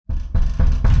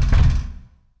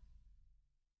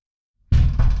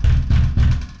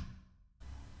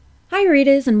Hi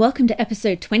readers, and welcome to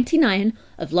episode 29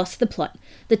 of Lost the Plot,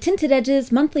 the Tinted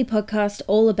Edges monthly podcast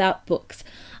all about books.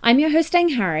 I'm your host Ang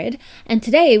Harrod, and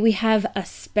today we have a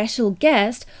special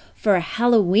guest for a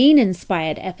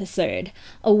Halloween-inspired episode,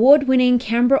 award-winning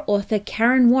Canberra author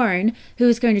Karen Warren, who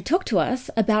is going to talk to us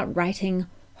about writing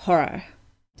horror.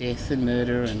 Death and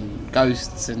murder and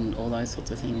ghosts and all those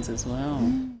sorts of things as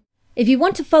well. If you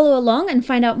want to follow along and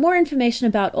find out more information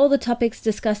about all the topics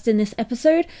discussed in this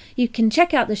episode, you can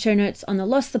check out the show notes on the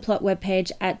Lost the Plot webpage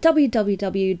at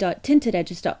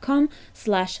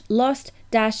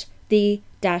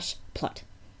www.tintededges.com/lost-the-plot.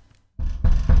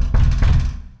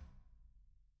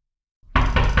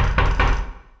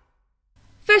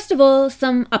 First of all,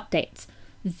 some updates.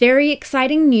 Very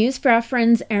exciting news for our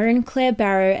friends Erin Claire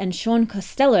Barrow and Sean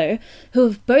Costello, who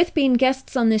have both been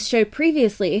guests on this show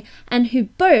previously and who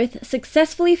both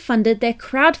successfully funded their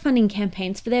crowdfunding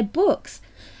campaigns for their books.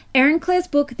 Erin Claire's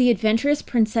book, The Adventurous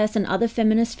Princess and Other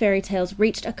Feminist Fairy Tales,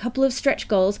 reached a couple of stretch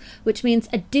goals, which means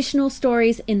additional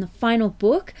stories in the final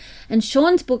book, and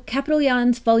Sean's book, Capital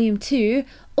Yarns Volume 2,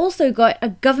 also got a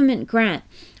government grant.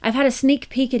 I've had a sneak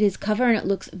peek at his cover and it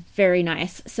looks very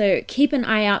nice, so keep an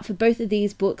eye out for both of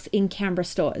these books in Canberra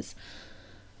stores.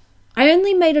 I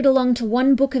only made it along to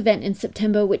one book event in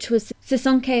September, which was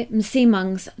Sisonke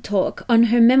Msimang's talk on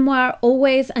her memoir,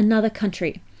 Always Another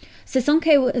Country.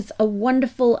 Sisonke was a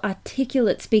wonderful,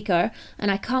 articulate speaker,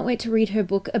 and I can't wait to read her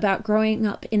book about growing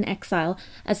up in exile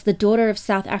as the daughter of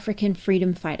South African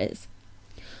freedom fighters.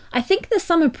 I think the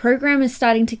summer program is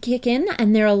starting to kick in,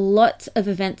 and there are lots of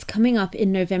events coming up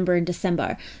in November and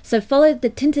December, so follow the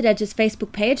Tinted Edges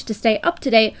Facebook page to stay up to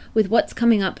date with what's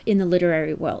coming up in the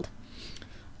literary world.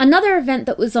 Another event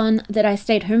that was on that I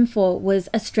stayed home for was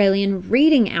Australian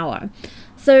Reading Hour.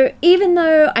 So even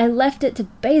though I left it to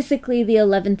basically the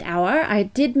 11th hour, I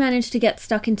did manage to get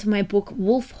stuck into my book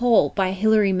Wolf Hall by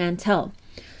Hilary Mantel.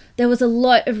 There was a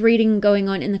lot of reading going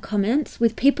on in the comments,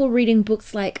 with people reading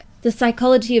books like The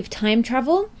Psychology of Time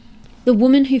Travel, The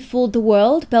Woman Who Fooled the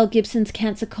World, Belle Gibson's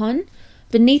Cancer Con,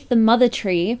 Beneath the Mother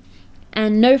Tree,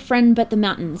 and No Friend But the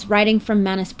Mountains, Writing from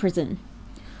Manus Prison.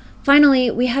 Finally,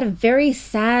 we had a very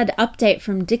sad update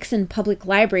from Dixon Public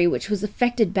Library, which was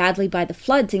affected badly by the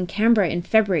floods in Canberra in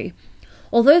February.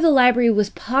 Although the library was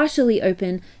partially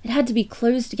open, it had to be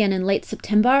closed again in late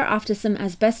September after some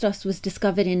asbestos was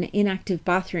discovered in inactive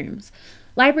bathrooms.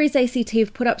 Libraries ACT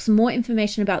have put up some more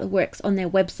information about the works on their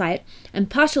website,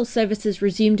 and partial services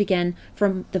resumed again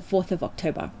from the 4th of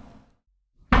October.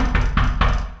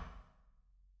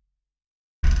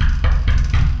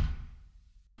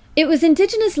 It was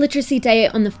Indigenous Literacy Day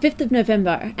on the 5th of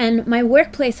November, and my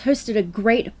workplace hosted a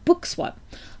great book swap.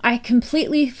 I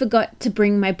completely forgot to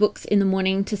bring my books in the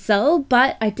morning to sell,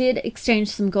 but I did exchange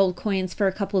some gold coins for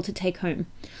a couple to take home.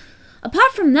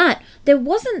 Apart from that, there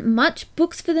wasn't much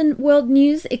books for the world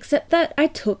news except that I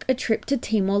took a trip to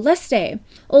Timor-Leste.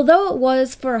 Although it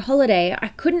was for a holiday, I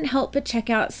couldn't help but check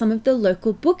out some of the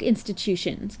local book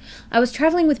institutions. I was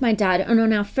traveling with my dad, and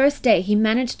on our first day he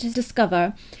managed to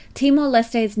discover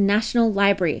Timor-Leste's National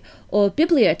Library, or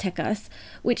Bibliotecas,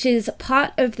 which is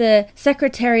part of the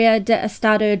Secretaria de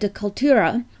Estado de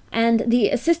Cultura, and the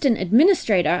assistant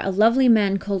administrator, a lovely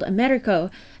man called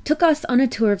Americo, took us on a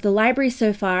tour of the library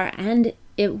so far, and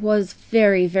it was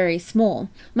very, very small.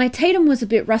 My Tatum was a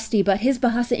bit rusty, but his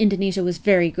Bahasa Indonesia was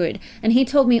very good, and he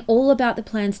told me all about the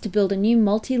plans to build a new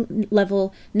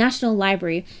multi-level national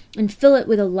library and fill it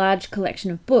with a large collection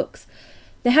of books.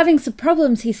 They're having some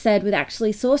problems, he said, with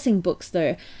actually sourcing books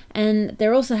though, and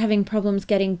they're also having problems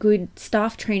getting good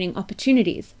staff training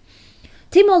opportunities.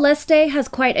 Timor-Leste has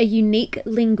quite a unique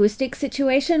linguistic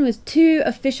situation with two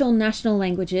official national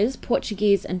languages,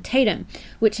 Portuguese and Tatum,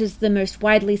 which is the most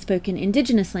widely spoken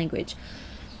indigenous language.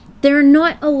 There are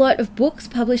not a lot of books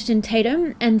published in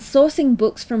Tatum, and sourcing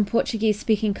books from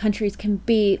Portuguese-speaking countries can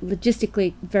be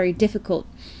logistically very difficult.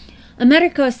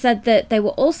 Americo said that they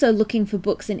were also looking for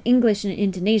books in English and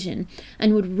Indonesian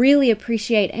and would really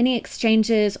appreciate any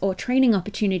exchanges or training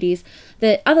opportunities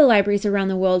that other libraries around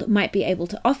the world might be able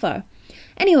to offer.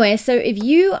 Anyway, so if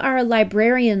you are a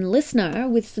librarian listener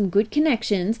with some good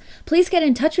connections, please get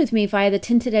in touch with me via the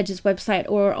Tinted Edges website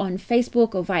or on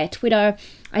Facebook or via Twitter.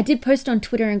 I did post on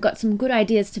Twitter and got some good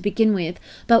ideas to begin with,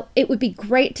 but it would be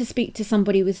great to speak to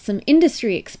somebody with some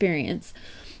industry experience.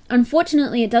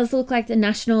 Unfortunately, it does look like the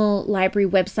National Library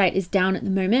website is down at the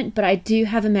moment, but I do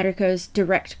have Americo's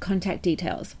direct contact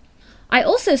details. I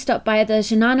also stopped by the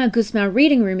Xanana Gusmao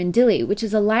Reading Room in Dili, which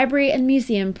is a library and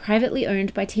museum privately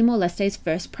owned by Timor-Leste's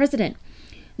first president.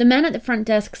 The man at the front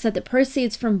desk said that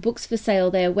proceeds from books for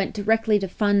sale there went directly to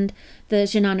fund the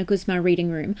Xanana Gusmao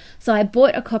Reading Room, so I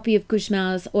bought a copy of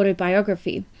Gusmao's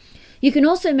autobiography. You can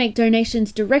also make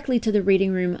donations directly to the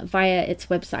Reading Room via its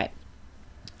website.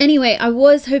 Anyway, I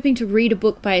was hoping to read a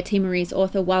book by a Timorese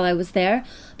author while I was there,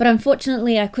 but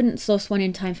unfortunately I couldn't source one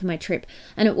in time for my trip,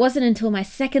 and it wasn't until my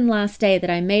second last day that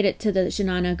I made it to the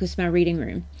Xanana Gusmao Reading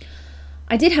Room.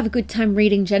 I did have a good time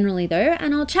reading generally though,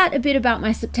 and I'll chat a bit about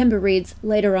my September reads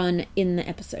later on in the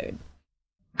episode.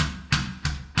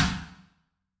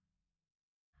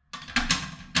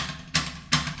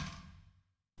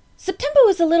 September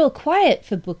was a little quiet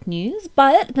for book news,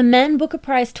 but the Man Booker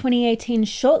Prize 2018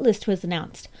 shortlist was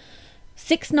announced.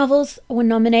 6 novels were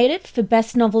nominated for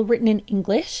Best Novel Written in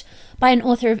English by an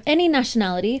author of any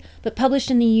nationality, but published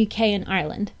in the UK and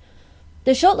Ireland.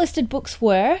 The shortlisted books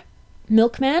were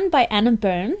Milkman by Anna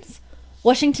Burns,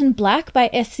 Washington Black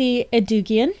by Essie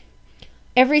Edugian,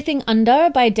 Everything Under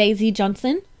by Daisy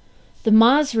Johnson, The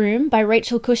Mars Room by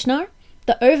Rachel Kushner,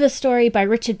 The Overstory by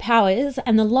Richard Powers,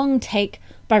 and The Long Take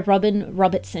by Robin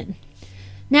Robertson.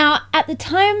 Now, at the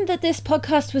time that this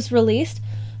podcast was released,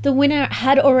 the winner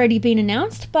had already been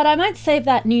announced, but I might save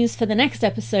that news for the next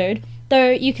episode,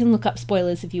 though you can look up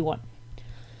spoilers if you want.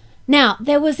 Now,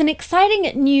 there was an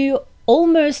exciting new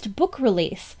almost book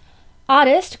release.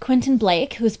 Artist Quentin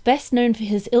Blake, who is best known for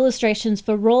his illustrations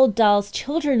for Roald Dahl's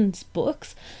children's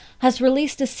books, has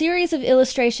released a series of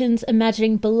illustrations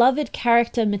imagining beloved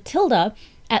character Matilda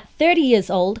at 30 years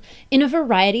old in a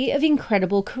variety of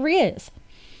incredible careers.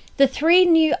 The 3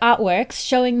 new artworks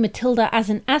showing Matilda as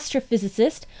an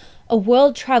astrophysicist, a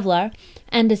world traveller,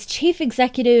 and as chief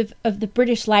executive of the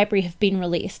British Library have been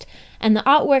released, and the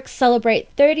artworks celebrate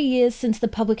 30 years since the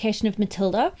publication of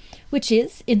Matilda, which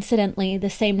is, incidentally, the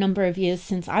same number of years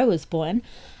since I was born,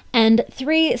 and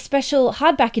 3 special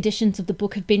hardback editions of the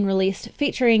book have been released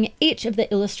featuring each of the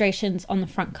illustrations on the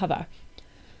front cover.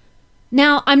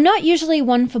 Now, I'm not usually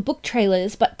one for book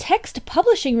trailers, but Text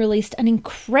Publishing released an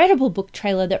incredible book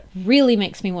trailer that really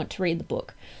makes me want to read the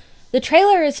book. The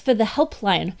trailer is for The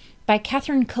Helpline by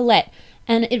Catherine Collette,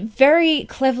 and it very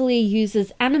cleverly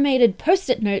uses animated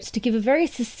post-it notes to give a very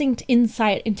succinct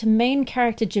insight into main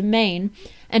character Germaine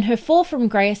and her fall from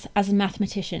grace as a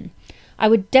mathematician. I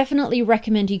would definitely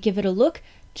recommend you give it a look,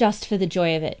 just for the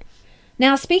joy of it.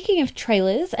 Now, speaking of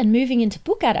trailers and moving into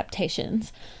book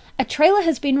adaptations, a trailer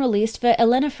has been released for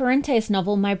Elena Ferrante's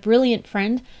novel My Brilliant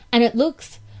Friend, and it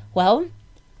looks, well,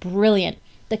 brilliant.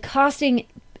 The casting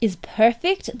is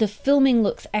perfect, the filming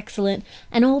looks excellent,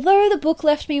 and although the book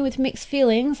left me with mixed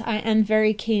feelings, I am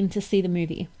very keen to see the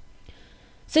movie.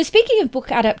 So speaking of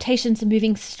book adaptations and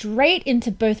moving straight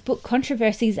into both book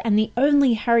controversies and the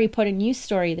only Harry Potter news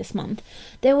story this month,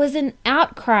 there was an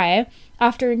outcry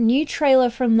after a new trailer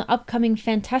from the upcoming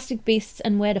Fantastic Beasts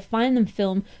and Where to Find Them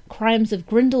film Crimes of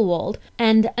Grindelwald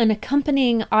and an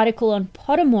accompanying article on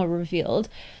Pottermore revealed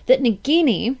that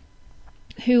Nagini,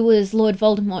 who was Lord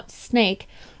Voldemort's snake,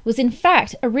 was in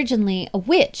fact originally a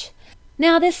witch.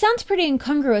 Now, this sounds pretty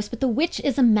incongruous, but the witch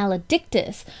is a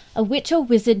maledictus, a witch or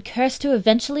wizard cursed to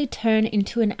eventually turn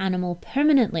into an animal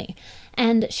permanently,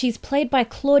 and she's played by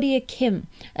Claudia Kim,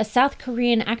 a South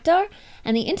Korean actor,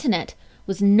 and the internet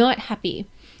was not happy.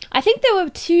 I think there were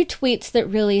 2 tweets that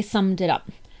really summed it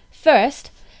up. First,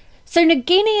 so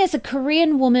Nagini is a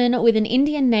Korean woman with an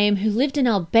Indian name who lived in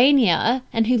Albania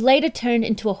and who later turned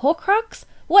into a Horcrux?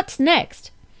 What's next?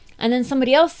 And then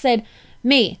somebody else said,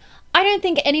 me, I don't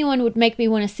think anyone would make me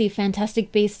want to see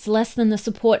Fantastic Beasts less than the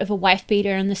support of a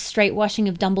wife-beater and the straight-washing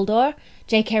of Dumbledore.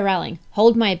 J.K. Rowling,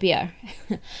 hold my beer.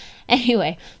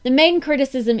 Anyway, the main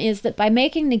criticism is that by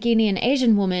making Nagini an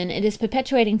Asian woman, it is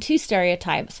perpetuating 2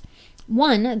 stereotypes.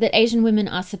 One, that Asian women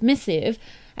are submissive,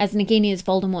 as Nagini is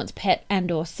Voldemort's pet and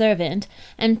or servant,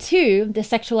 and 2, the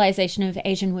sexualization of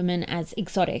Asian women as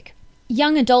exotic.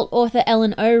 Young adult author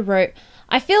Ellen O wrote,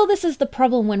 I feel this is the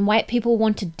problem when white people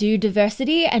want to do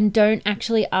diversity and don't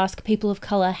actually ask people of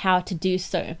colour how to do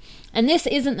so. And this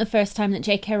isn't the first time that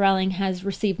J.K. Rowling has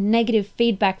received negative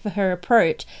feedback for her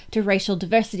approach to racial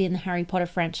diversity in the Harry Potter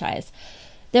franchise.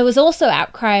 There was also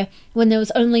outcry when there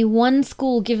was only one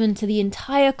school given to the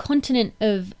entire continent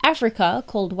of Africa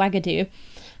called Wagadu.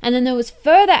 And then there was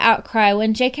further outcry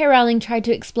when J.K. Rowling tried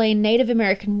to explain Native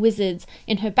American wizards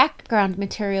in her background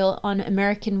material on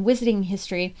American wizarding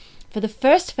history for the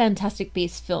first Fantastic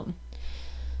Beasts film.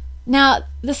 Now,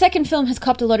 the second film has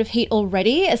copped a lot of heat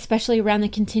already, especially around the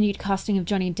continued casting of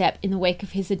Johnny Depp in the wake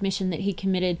of his admission that he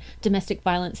committed domestic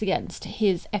violence against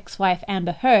his ex-wife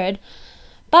Amber Heard,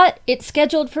 but it's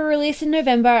scheduled for release in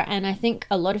November, and I think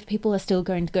a lot of people are still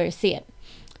going to go see it.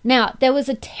 Now, there was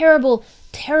a terrible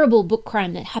book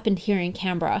crime that happened here in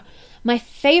Canberra. My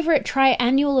favourite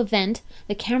triannual event,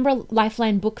 the Canberra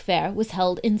Lifeline Book Fair, was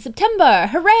held in September.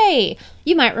 Hooray!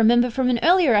 You might remember from an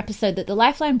earlier episode that the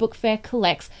Lifeline Book Fair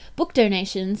collects book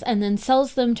donations and then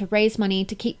sells them to raise money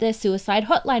to keep their suicide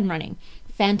hotline running.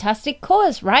 Fantastic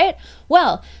cause, right?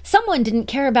 Well, someone didn't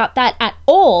care about that at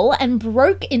all and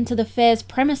broke into the fair's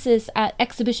premises at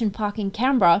Exhibition Park in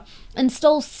Canberra and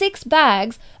stole 6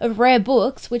 bags of rare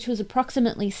books, which was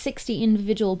approximately 60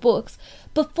 individual books,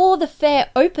 before the fair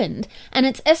opened, and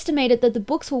it's estimated that the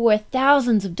books were worth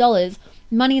thousands of dollars,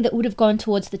 money that would have gone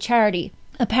towards the charity.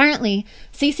 Apparently,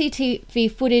 CCTV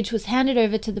footage was handed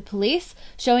over to the police,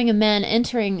 showing a man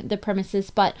entering the premises,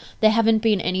 but there haven't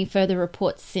been any further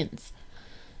reports since.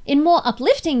 In more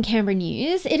uplifting Canberra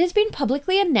news, it has been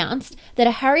publicly announced that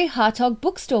a Harry Hartog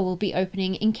bookstore will be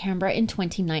opening in Canberra in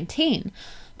 2019.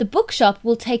 The bookshop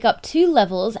will take up 2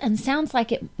 levels and sounds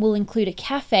like it will include a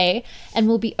cafe and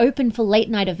will be open for late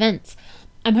night events.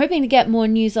 I'm hoping to get more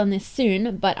news on this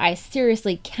soon, but I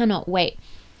seriously cannot wait.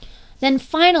 Then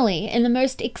finally, in the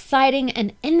most exciting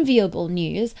and enviable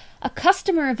news, a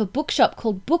customer of a bookshop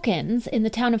called Bookends in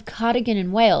the town of Cardigan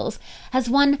in Wales has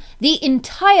won the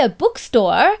entire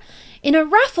bookstore in a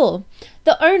raffle.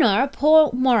 The owner,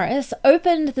 Paul Morris,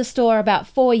 opened the store about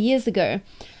 4 years ago.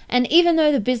 And even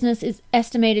though the business is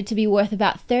estimated to be worth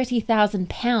about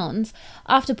 £30,000,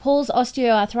 after Paul's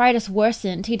osteoarthritis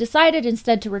worsened, he decided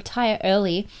instead to retire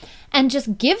early and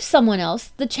just give someone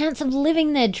else the chance of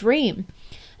living their dream.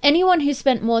 Anyone who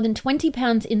spent more than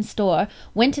 £20 in store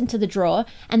went into the draw,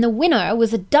 and the winner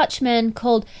was a Dutchman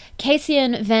called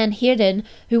Cassian van Heerden,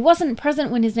 who wasn't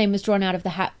present when his name was drawn out of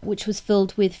the hat, which was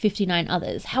filled with 59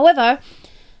 others. However,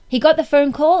 he got the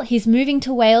phone call. He's moving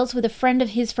to Wales with a friend of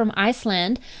his from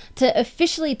Iceland to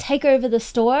officially take over the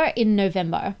store in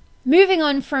November. Moving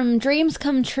on from dreams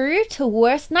come true to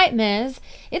worst nightmares,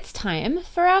 it's time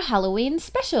for our Halloween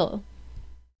special.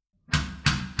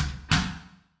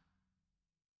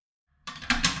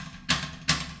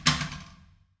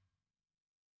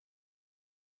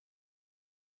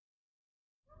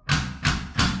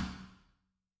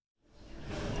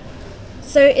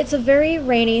 So it's a very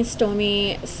rainy,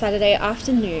 stormy Saturday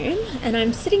afternoon, and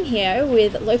I'm sitting here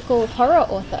with local horror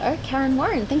author Karen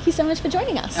Warren. Thank you so much for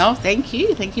joining us. Oh, thank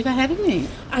you. Thank you for having me.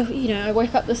 I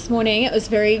woke up this morning. It was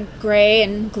very grey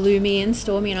and gloomy and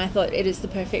stormy, and I thought it is the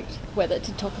perfect weather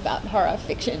to talk about horror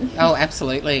fiction. Oh,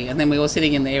 absolutely. And then we were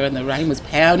sitting in there, and the rain was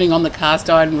pounding on the cast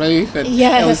iron roof, and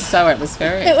yes. It was so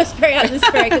atmospheric. It was very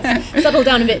atmospheric. It's settled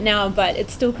down a bit now, but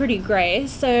it's still pretty grey.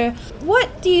 So,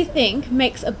 what do you think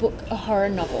makes a book a horror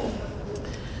novel?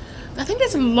 I think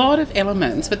there's a lot of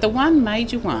elements, but the one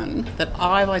major one that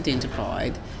I've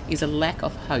identified is a lack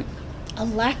of hope. A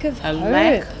lack of hope.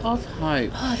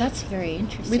 Oh, that's very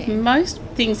interesting. With most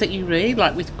things that you read,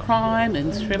 like with crime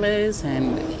and thrillers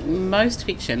and most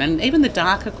fiction, and even the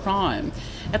darker crime,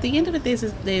 at the end of it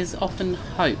there's often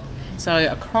hope.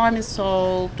 So a crime is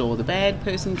solved or the bad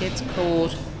person gets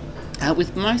caught.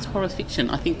 With most horror fiction,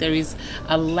 I think there is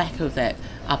a lack of that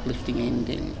uplifting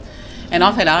ending. And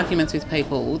I've had arguments with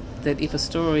people that if a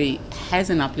story has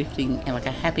an uplifting, like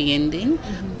a happy ending,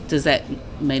 does that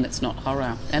mean it's not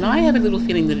horror? And I have a little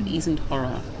feeling that it isn't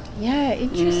horror. Yeah,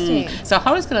 interesting. So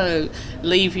horror's going to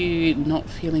leave you not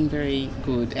feeling very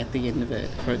good at the end of it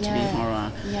for it to be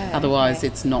horror. Yeah, Otherwise,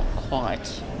 it's not quite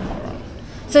horror.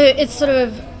 So it's sort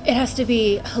of, it has to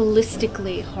be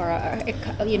holistically horror.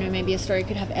 Maybe a story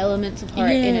could have elements of horror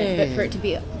in it, but for it to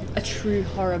be a true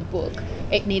horror book,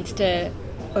 it needs to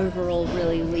overall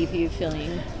really leave you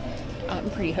feeling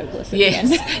pretty hopeless at the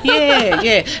end.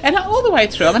 Yeah. And all the way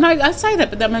through. I mean, I say that,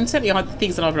 but certainly the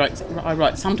things that I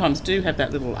write sometimes do have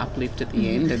that little uplift at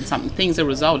the end, and some things are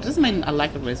resolved. It doesn't mean a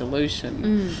lack of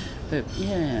resolution. But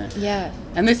yeah.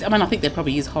 And I think there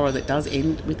probably is horror that does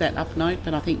end with that up note,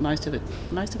 but I think most of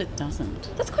it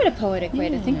doesn't. That's quite a poetic way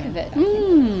to think of it.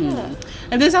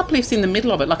 And there's uplifts in the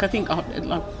middle of it. Like I think,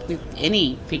 like with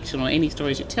any fiction or any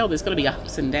stories you tell, there's got to be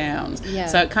ups and downs. Yeah.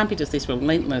 So it can't be just this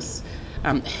relentless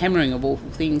hammering of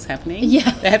awful things happening. Yeah.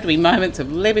 There have to be moments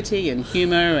of levity and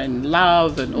humour and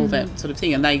love and all that sort of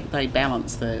thing, and they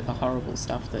balance the horrible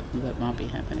stuff that might be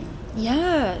happening.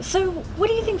 Yeah. So what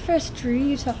do you think first drew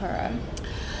you to horror?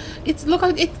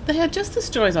 They are just the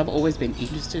stories I've always been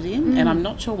interested in, and I'm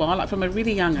not sure why. Like from a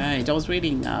really young age, I was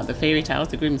reading the fairy tales,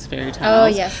 the Grimm's fairy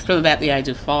tales, from about the age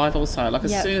of 5 or so. Like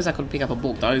as soon as I could pick up a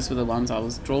book, those were the ones I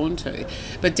was drawn to.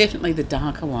 But definitely the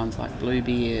darker ones like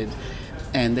Bluebeard,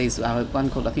 and these one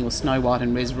called, I think it was Snow White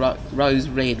and Rose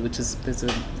Red, which is, there's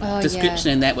a description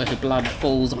in that where her blood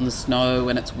falls on the snow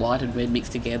and it's white and red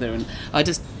mixed together, and I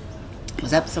just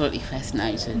was absolutely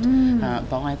fascinated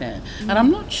by that. And I'm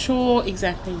not sure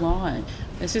exactly why.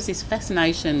 There's just this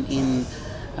fascination in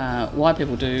why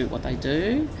people do what they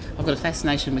do. I've got a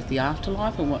fascination with the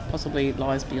afterlife and what possibly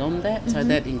lies beyond that. So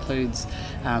that includes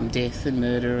death and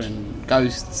murder and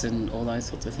ghosts and all those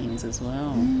sorts of things as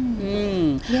well.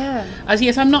 Yeah.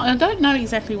 Yes, I don't know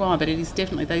exactly why, but it is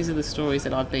definitely, these are the stories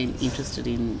that I've been interested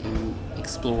in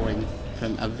exploring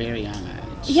from a very young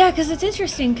age. Yeah, because it's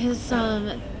interesting because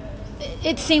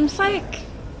it seems like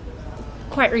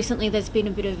quite recently there's been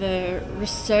a bit of a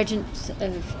resurgence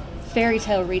of fairy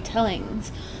tale retellings.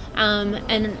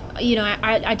 And, you know,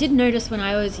 I did notice when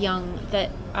I was young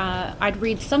that I'd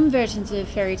read some versions of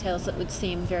fairy tales that would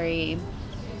seem very,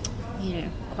 you know,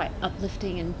 quite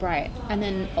uplifting and bright. And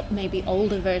then maybe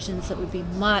older versions that would be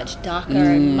much darker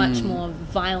and much more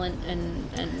violent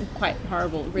and quite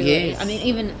horrible, really. Yes. I mean,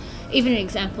 even an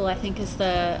example, I think, is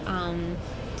the...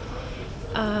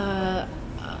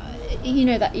 you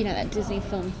know that Disney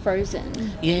film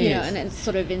Frozen, Yes. you know, and it's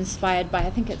sort of inspired by,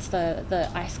 I think it's the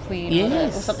Ice Queen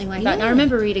Yes. or something like that. And I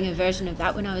remember reading a version of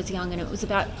that when I was young, and it was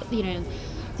about, you know,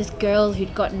 this girl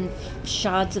who'd gotten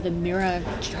shards of a mirror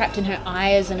trapped in her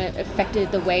eyes, and it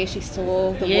affected the way she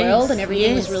saw the world, and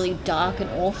everything was really dark and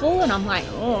awful. And I'm like,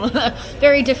 oh,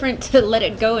 very different to Let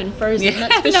It Go in Frozen. Yeah,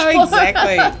 That's for no, sure.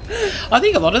 exactly. I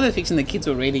think a lot of the fiction the kids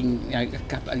were reading, you know,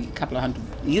 a couple of hundred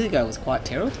years ago was quite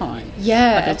terrifying.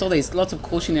 Yeah. Like there's all these lots of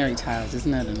cautionary tales,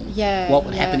 isn't it? And what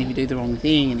would happen if you do the wrong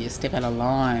thing and you step out of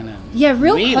line. And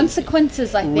real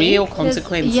consequences, I think. Real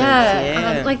consequences,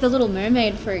 like The Little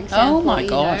Mermaid, for example. Oh my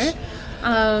gosh.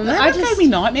 That gave me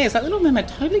nightmares. That Little Mermaid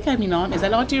totally gave me nightmares.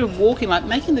 That idea of walking, like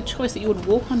making the choice that you would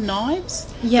walk on knives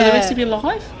for the rest of your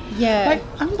life. Yeah.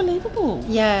 Like, unbelievable.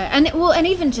 Yeah. And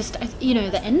even just, you know,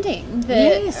 the ending.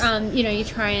 You know, you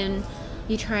try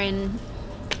and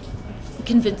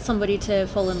convince somebody to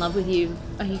fall in love with you,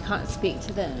 and you can't speak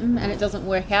to them, and it doesn't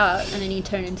work out, and then you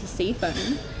turn into sea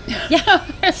foam. Yeah.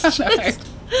 It's just...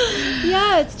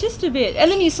 Yeah, it's just a bit. And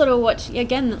then you sort of watch,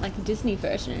 again, like the Disney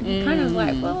version, and kind of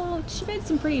like, well, she made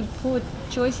some pretty poor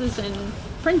choices, and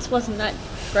Prince wasn't that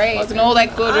great. Wasn't all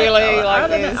that good, really.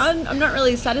 I'm not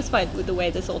really satisfied with the way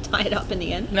this all tied up in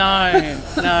the end. No,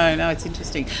 it's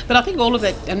interesting. But I think all of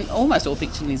that, and almost all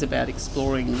fiction, is about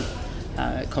exploring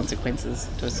consequences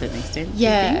to a certain extent.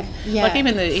 Yeah. Like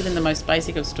even the most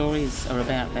basic of stories are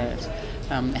about that.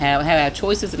 How our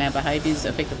choices and our behaviours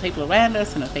affect the people around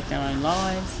us and affect our own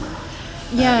lives.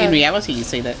 In reality, you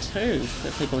see that too.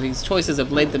 That people whose choices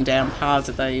have led them down paths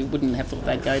that they wouldn't have thought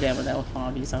they'd go down when they were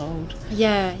 5 years old.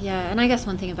 Yeah. And I guess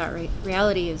one thing about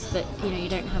reality is that, you know, you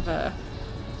don't have a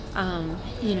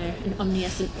you know, an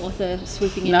omniscient author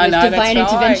swooping in with divine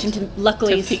intervention to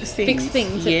luckily fix things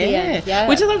at the end. Yeah.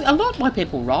 Which is a lot why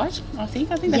people write, I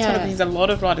think. I think that's one of the things a lot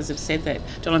of writers have said that.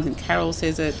 Jonathan Carroll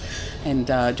says it, and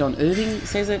John Irving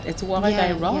says it. It's why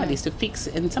they write, is to fix,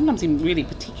 and sometimes in really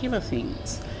particular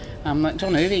things. Like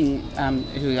John Irving,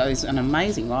 who is an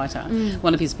amazing writer,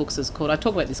 one of his books is called, I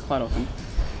talk about this quite often,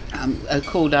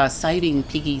 called Saving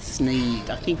Piggy Sneed.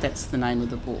 I think that's the name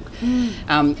of the book.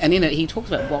 And in it he talks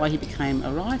about why he became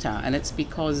a writer, and it's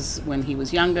because when he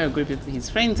was younger, a group of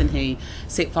his friends and he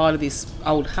set fire to this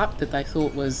old hut that they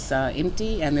thought was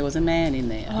empty, and there was a man in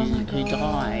there who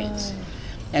died.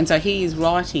 And so he is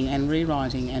writing and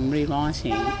rewriting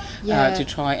to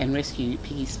try and rescue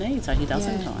Piggy Sneed so he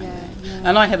doesn't die.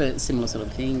 And I have a similar sort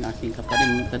of thing, I think. I've got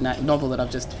in the novel that I've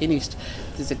just finished,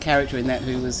 there's a character in that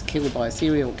who was killed by a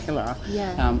serial killer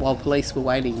while police were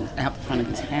waiting out the front of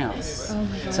his house.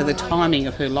 So the timing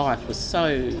of her life was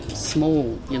so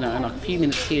small, you know, like a few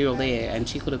minutes here or there, and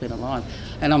she could have been alive.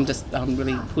 And I'm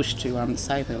really pushed to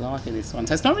save her life in this one.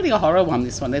 So it's not really a horror one,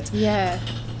 this one.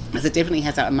 As it definitely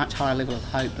has a much higher level of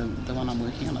hope than the one I'm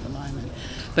working on at the moment.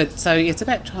 But so it's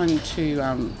about trying to,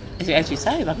 as you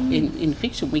say, like in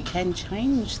fiction, we can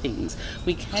change things.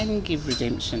 We can give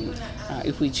redemption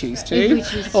if we choose to,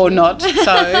 or not.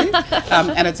 So,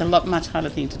 and it's a much harder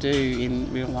thing to do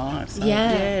in real life. So,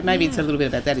 maybe it's a little bit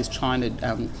about that, is trying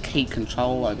to keep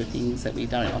control over things that we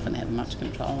don't often have much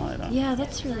control over. Yeah,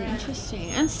 that's really interesting.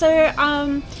 And so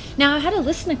now I had a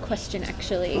listener question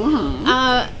actually,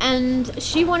 and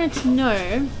she wanted to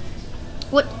know,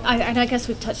 and I guess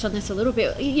we've touched on this a little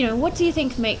bit, you know, what do you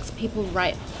think makes people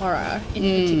write horror in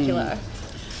particular?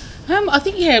 I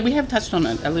think, we have touched on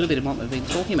a little bit of what we've been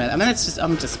talking about. I mean,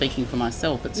 I'm just speaking for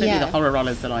myself, but certainly the horror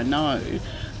writers that I know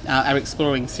are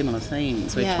exploring similar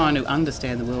themes. We're trying to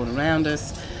understand the world around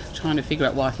us, trying to figure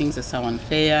out why things are so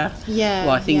unfair, Yeah,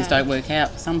 why things yeah. don't work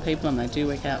out for some people and they do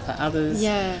work out for others.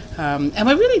 Yeah. And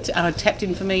we're really tapped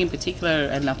in, for me in particular,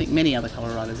 and I think many other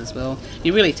horror writers as well,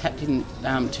 you're really tapped in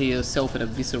to yourself at a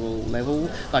visceral level.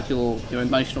 Like your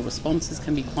emotional responses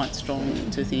can be quite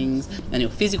strong to things, and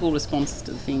your physical responses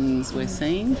to the things we're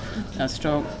seeing are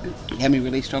strong, can be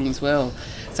really strong as well.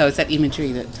 So it's that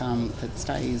imagery that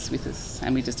stays with us,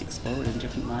 and we just explore it in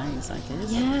different ways, I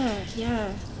guess.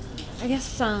 Yeah. I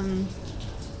guess, but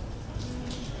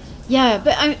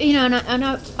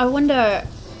I wonder,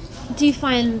 do you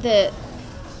find that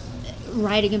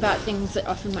writing about things that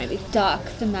often might be dark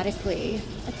thematically,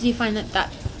 do you find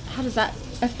that how does that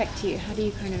affect you? How do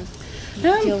you kind of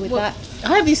deal with that?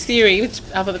 I have this theory, which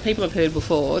other people have heard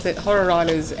before, that horror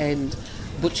writers and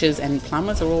butchers and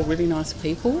plumbers are all really nice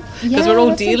people, because we're all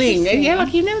that's dealing. interesting. Yeah,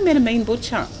 like you've never met a mean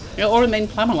butcher, or a mean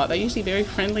plumber. Like they're usually very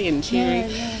friendly and cheery.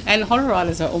 Yeah. And horror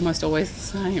writers are almost always the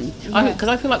same. Because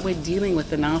I feel like we're dealing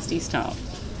with the nasty stuff.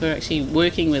 We're actually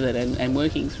working with it and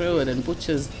working through it, and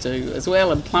butchers do as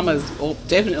well, and plumbers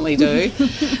definitely do.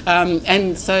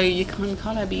 And so you can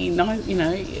kind of be nice,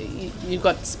 you've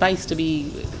got space to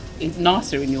be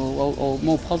nicer in your, or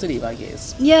more positive, I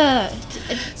guess. Yeah.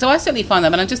 So I certainly find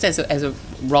that, but just as a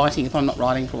writing, if I'm not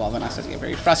writing for a while, then I start to get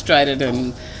very frustrated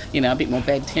and, a bit more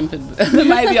bad-tempered than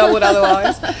maybe I would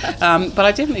otherwise. But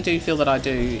I definitely do feel that I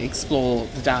do explore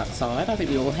the dark side. I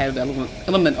think we all have an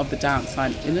element of the dark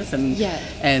side in us, and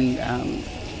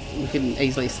we can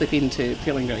easily slip into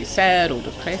feeling very sad or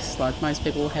depressed. Like most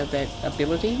people have that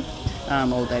ability,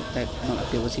 or that not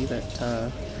ability,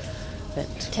 that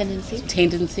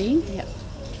tendency. Yep.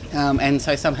 And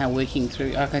so somehow working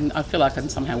through, I feel like I can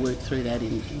somehow work through that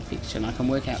in fiction. I can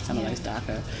work out some of those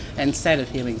darker and sadder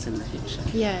feelings in the fiction.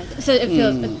 Yeah. So it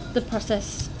feels the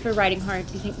process for writing horror.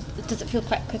 Do you think, does it feel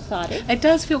quite cathartic? It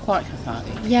does feel quite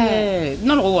cathartic. Yeah.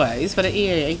 Not always, but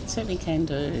it certainly can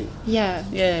do. Yeah.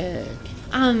 Yeah.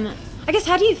 I guess,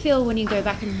 how do you feel when you go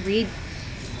back and read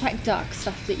quite dark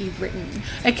stuff that you've written?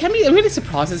 It really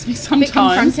surprises me sometimes. A bit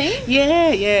confronting?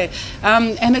 Yeah.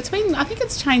 And I think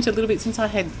it's changed a little bit since I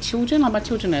had children. Like my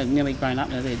children are nearly grown up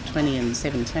now, they're 20 and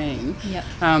 17. Yep.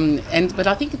 But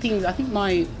I think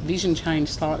my vision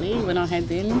changed slightly when I had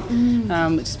them,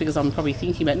 just because I'm probably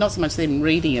thinking about, not so much them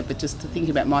reading it, but just to think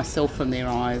about myself from their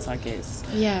eyes, I guess.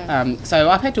 Yeah.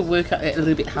 So I've had to work a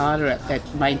little bit harder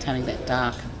at maintaining that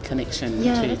dark connection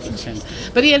to fiction.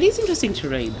 But it is interesting to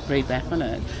read back on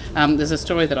it. There's a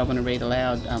story that I want to read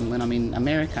aloud when I'm in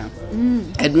America,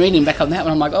 and reading back on that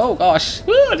one, I'm like, oh gosh,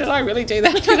 did I really do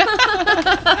that? I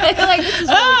feel like this is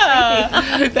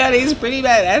really creepy. That is pretty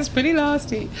bad. That's pretty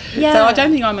nasty. Yeah. So I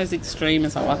don't think I'm as extreme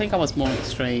as I think I was more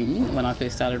extreme when I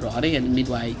first started writing in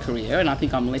midway career, and I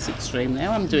think I'm less extreme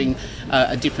now. I'm doing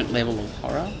a different level of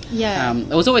horror. Yeah.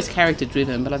 I was always character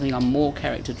driven, but I think I'm more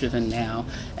character driven now,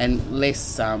 and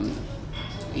less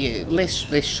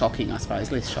shocking, I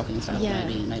suppose. Less shocking stuff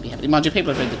maybe happening. Mind you,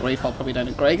 people who've read The Grief Hole probably don't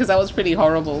agree, because that was pretty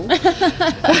horrible.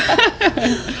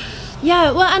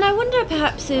 Yeah, well, and I wonder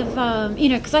perhaps if,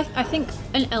 because I think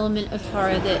an element of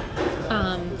horror that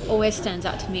always stands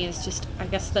out to me is just, I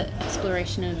guess, the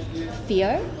exploration of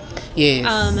fear. Yes.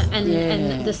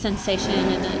 And the sensation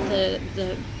and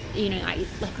the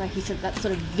like you said, that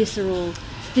sort of visceral,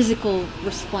 physical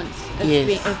response of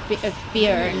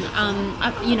fear. And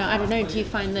I don't know, do you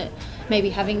find that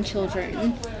maybe having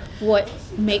children, what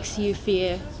makes you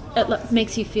feel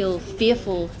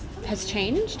fearful has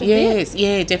changed a bit?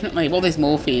 Yeah, definitely. Well, there's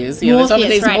more fears. More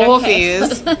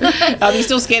fears. You're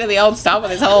still scared of the old stuff, but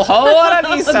there's a whole lot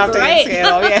of new stuff to get scared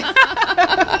of,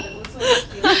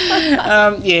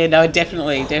 it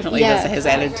definitely has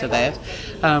added to that.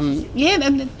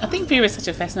 And I think fear is such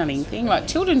a fascinating thing. Like,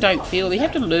 children don't feel, you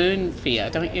have to learn fear,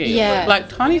 don't you? Yeah. Like,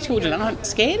 tiny children aren't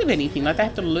scared of anything. Like, they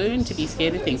have to learn to be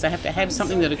scared of things. They have to have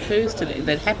something that occurs to them,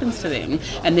 that happens to them,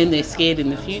 and then they're scared in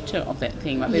the future of that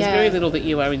thing. Like, there's very little that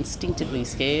you are instinctively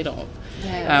scared of.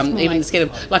 Yeah, even scared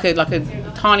of, like a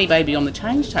tiny baby on the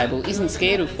change table isn't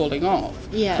scared of falling off.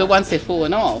 Yeah. But once they've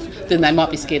fallen off, then they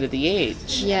might be scared of the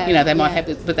edge. Yeah. They might have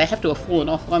to, but they have to have fallen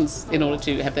off once in order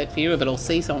to have that fear of it, or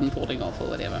see someone falling off or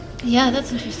whatever. Yeah,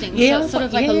 that's interesting. Yeah, so it's sort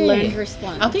of like a learned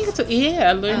response. I think it's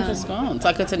a learned response.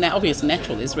 Like, it's obvious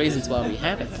natural. There's reasons why we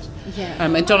have it. Yeah.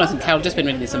 And Jonathan Carroll, just been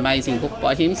reading this amazing book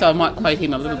by him, so I might quote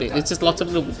him a little bit. It's just lots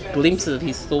of little glimpses of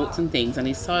his thoughts and things, and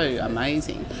he's so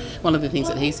amazing. One of the things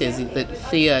that he says is that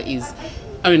fear is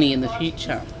only in the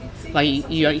future. Like,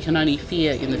 you can only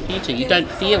fear in the future. You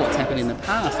don't fear what's happened in the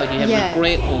past. Like, you have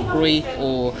regret or grief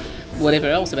or whatever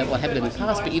else about what happened in the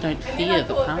past, but you don't fear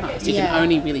the past. You can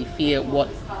only really fear what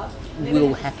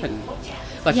will happen.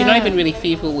 Like, you're not even really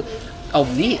fearful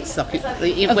of this, like Of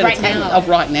when right it's happening, now. of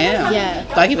right now. Yeah.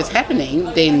 Like if it's happening,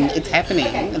 then it's happening,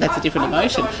 and that's a different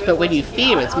emotion. But when you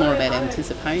fear, it's more about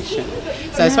anticipation.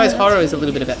 So I suppose horror is a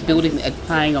little bit about building,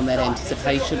 playing on that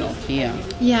anticipation or fear.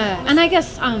 Yeah, and I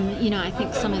guess I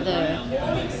think some of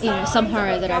the some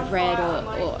horror that I've read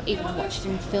or even watched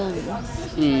in films,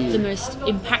 the most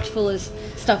impactful is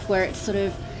stuff where it's sort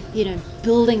of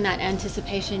building that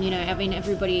anticipation. I mean,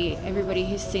 everybody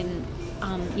who's seen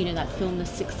that film The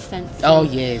Sixth Sense. Oh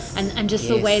yes, and just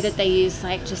the way that they use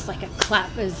just like a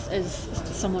clap as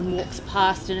someone walks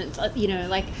past, and it's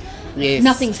yes.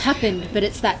 nothing's happened, but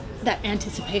it's that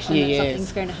anticipation that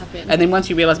something's going to happen. And then once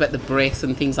you realise about the breaths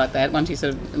and things like that, once you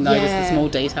sort of notice the small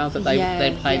details that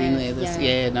they played in there,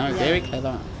 very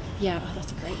clever. Yeah, oh,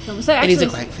 that's a great film. So actually, it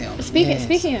is a great film.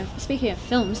 Speaking of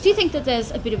films, do you think that there's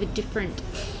a bit of a different,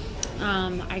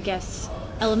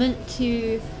 element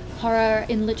to horror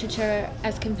in literature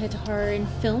as compared to horror in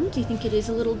film? Do you think it is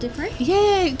a little different?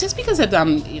 Yeah, just because of,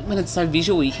 when it's so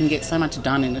visual, you can get so much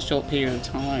done in a short period of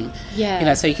time.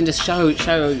 Yeah. So you can just show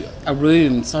a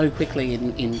room so quickly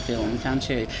in film, can't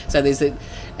you? So there's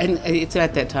and it's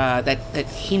about that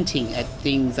hinting at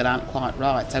things that aren't quite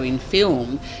right. So in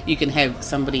film, you can have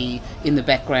somebody in the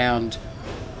background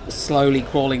slowly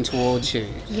crawling towards you.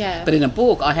 Yeah. But in a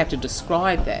book, I have to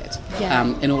describe that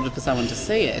in order for someone to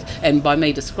see it. And by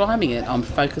me describing it, I'm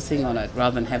focusing on it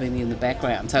rather than having it in the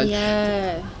background. So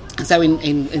So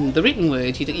in the written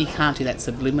word, you can't do that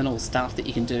subliminal stuff that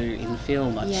you can do in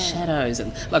film, like shadows,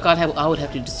 and like I would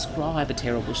have to describe a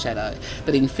terrible shadow,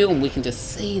 but in film we can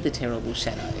just see the terrible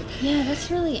shadow. Yeah,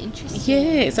 that's really interesting.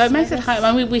 Yeah, so it makes it hard.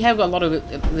 I mean, we have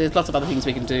there's lots of other things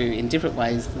we can do in different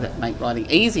ways that make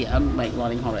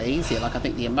writing horror easier. Like I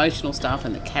think the emotional stuff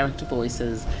and the character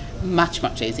voices, much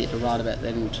easier to write about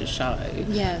than to show.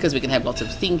 Yeah. Because we can have lots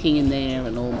of thinking in there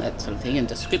and all that sort of thing, and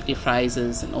descriptive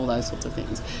phrases and all those sorts of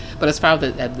things. But as far as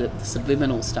the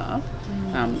subliminal stuff,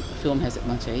 film has it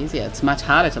much easier. It's much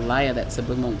harder to layer that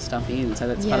subliminal stuff in. So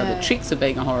that's part of the tricks of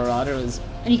being a horror writer is.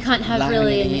 And you can't have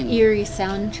really an eerie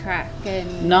soundtrack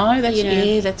and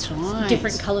that's right.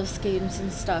 Different colour schemes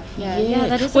and stuff. Yeah,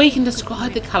 that is. Well, you can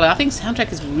describe the colour. I think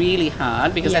soundtrack is really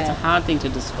hard because that's a hard thing to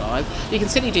describe. You can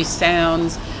certainly do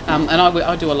sounds, and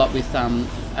I do a lot with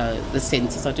the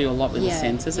senses. I do a lot with the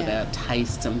senses about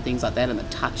tastes and things like that, and the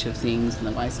touch of things and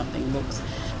the way something looks.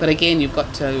 But again, you've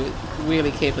got to really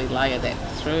carefully layer that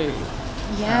through.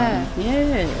 Yeah.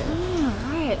 Yeah.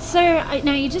 Right. So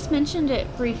now you just mentioned it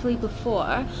briefly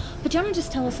before, but do you want to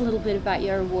just tell us a little bit about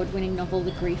your award-winning novel, The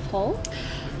Grief Hole?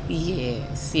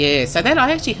 Yes, yeah. So that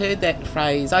I actually heard that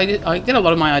phrase. I get a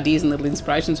lot of my ideas and little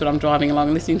inspirations when I'm driving along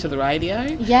and listening to the radio.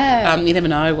 Yeah. You never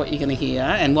know what you're going to hear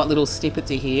and what little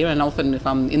snippets you hear. And often, if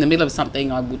I'm in the middle of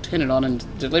something, I will turn it on and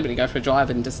deliberately go for a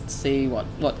drive and just see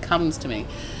what comes to me.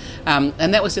 And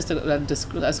that was just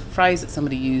a phrase that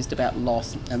somebody used about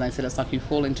loss, and they said it's like you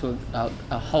fall into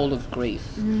a hole of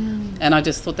grief. And I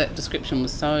just thought that description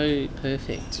was so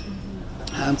perfect.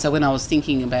 So when I was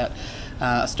thinking about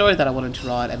a story that I wanted to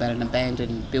write about an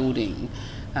abandoned building,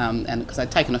 and because I'd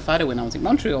taken a photo when I was in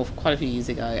Montreal quite a few years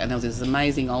ago, and there was this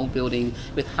amazing old building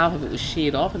with half of it was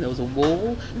sheared off, and there was a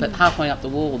wall, but halfway up the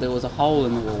wall there was a hole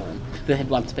in the wall that had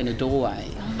once been a doorway.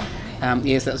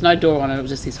 Yes, there was no door on it, it was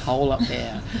just this hole up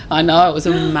there. I know, it was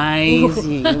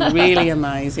amazing, really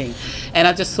amazing. And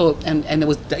I just thought, and it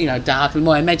was dark, and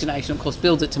my imagination, of course,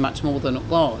 builds it to much more than it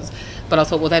was. But I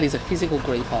thought, well, that is a physical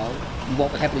grief hole.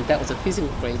 What would happen if that was a physical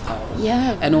grief hole?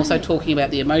 Yeah. And also talking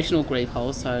about the emotional grief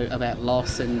hole, so about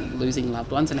loss and losing loved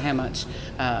ones, and how much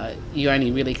you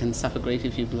only really can suffer grief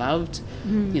if you've loved.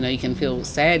 You can feel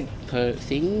sad for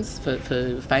things, for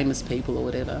famous people or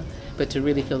whatever. But to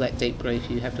really feel that deep grief,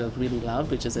 you have to have really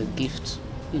loved, which is a gift.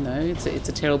 It's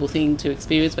a terrible thing to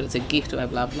experience, but it's a gift to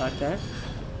have loved like that.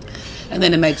 And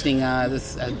then imagining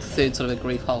this third sort of a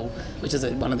grief hole, which is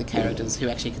one of the characters who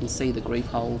actually can see the grief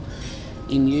hole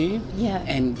in you. Yeah.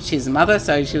 And she's a mother,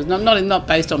 so she was not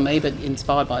based on me, but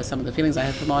inspired by some of the feelings I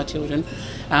have for my children.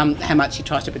 How much she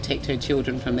tries to protect her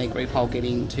children from their grief hole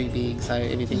getting too big. So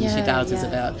everything she does is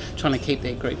about trying to keep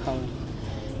their grief hole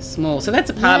small. So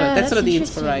that's a part of it. That's sort of the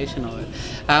inspiration of it.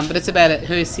 But it's about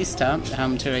her sister,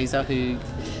 Teresa, who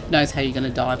knows how you're going to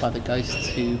die by the ghosts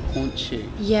who haunt you.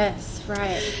 Yes,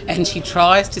 right. And she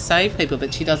tries to save people,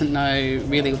 but she doesn't know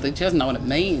she doesn't know what it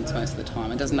means most of the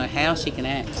time, and doesn't know how she can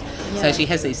act. Yeah. So she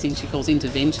has these things she calls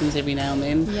interventions every now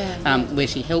and then, where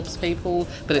she helps people,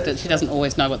 but she doesn't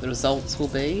always know what the results will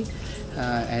be.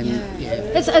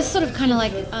 It's sort of kind of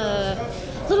like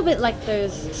little bit like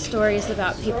those stories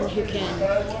about people who can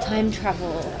time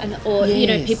travel, or you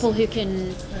know, Yes. people who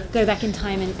can go back in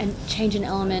time and change an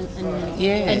element, and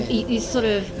Yeah. and you sort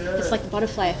of, it's like the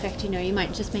butterfly effect. You know, you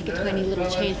might just make a tiny little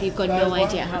change, but you've got no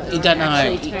idea how it's You going don't to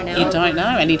know. actually turn out. You don't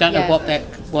know, and you don't Yeah. know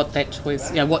what that choice,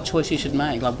 you know, what choice you should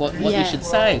make, like what Yeah. you should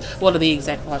say, what are the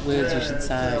exact right words you should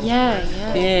say. Yeah.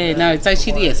 Yeah, no. So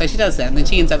she does that, and then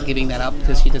she ends up giving that up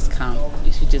because she just can't.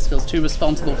 She just feels too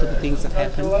responsible for the things that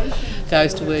happen.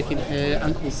 Goes to work in her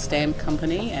uncle's stamp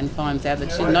company and finds out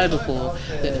that she didn't know before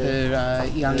that her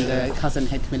younger cousin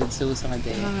had committed suicide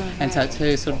there, and so it's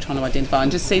her sort of trying to identify,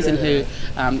 and just sees in her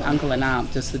uncle and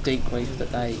aunt just the deep grief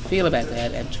that they feel about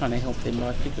that, and trying to help them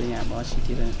by figuring out why she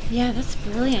did it. Yeah, that's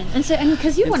brilliant. And so, and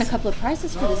because you won a couple of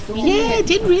prizes for this book. didn't Yeah, you? it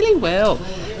did really well.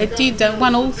 It did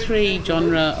won all 3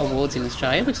 genre awards in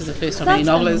Australia, which is the first time any That's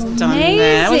novel has done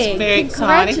that. It was very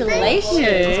exciting. Congratulations.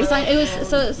 Thank you.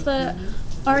 It's the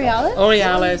Aurealis?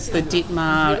 Aurealis, the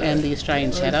Ditmar, and the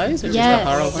Australian Shadows, which Yes. is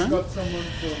the horror one.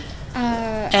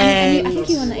 And I think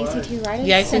you won the ACT Writers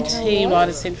The Central ACT Award.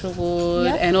 Writers Central Award,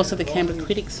 Yep. and also the Canberra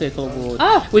Critics Circle Award,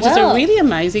 Oh, which is wow. a really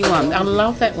amazing one. I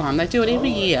love that one. They do it every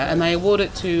year, and they award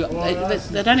it to.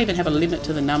 They don't even have a limit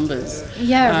to the numbers.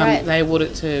 Yeah, right. They award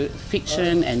it to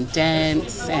fiction and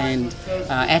dance and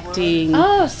acting.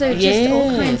 Oh, so just all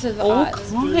kinds of all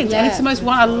arts. kinds. Yeah. And it's the most.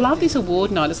 I love this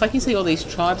award night. It's like you see all these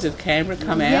tribes of Canberra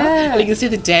come out, Yeah. and you can see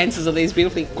the dancers of these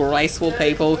beautifully graceful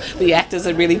people. The actors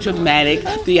are really dramatic.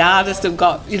 The artists have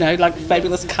got, you know, like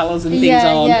fabulous colours and things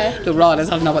Yeah, on. yeah. The writers,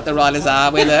 I don't know what the writers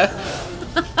are, whether.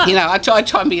 You know, I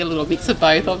try and be a little mix of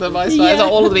both of them, I suppose, Yeah.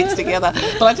 all of the bits together.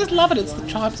 But I just love it. It's the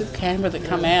tribes of Canberra that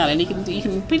come out, and you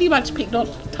can pretty much pick, not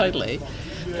totally.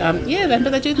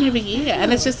 But they do them every year,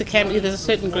 and it's just there's a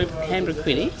certain group of Canberra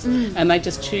critics, and they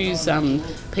just choose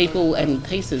people and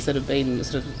pieces that have been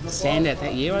sort of standout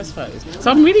that year, I suppose. So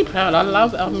I'm really proud.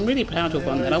 I'm really proud to have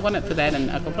won that. I won it for that,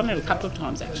 and I've won it a couple of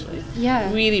times actually.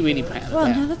 Yeah. Really, really proud Well, of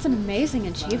that. no, that's an amazing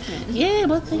achievement. Yeah,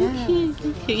 well, thank you.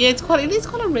 Yeah, it is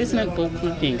quite a resonant book,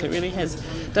 I think. It really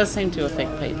does seem to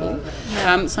affect people.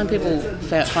 Some people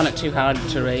find it too hard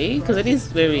to read because it is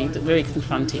very, very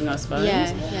confronting, I suppose.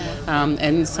 Yeah.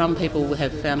 And some people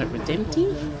have found it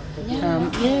redemptive.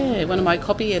 One of my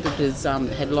copy editors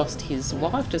had lost his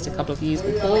wife just a couple of years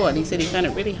before, and he said he found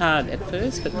it really hard at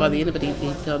first, but by the end of it, he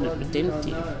found it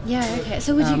redemptive. Yeah, okay.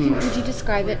 So would you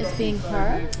describe it as being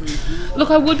horror? Look,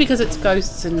 I would, because it's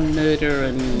ghosts and murder,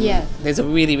 and Yeah. there's a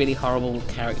really, really horrible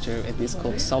character in this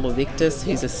called Solar Victus,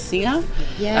 who's a singer,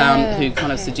 Yeah, who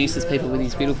kind of seduces people with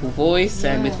his beautiful voice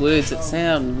and with words that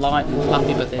sound light and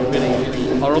fluffy, but they're really,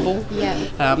 really horrible.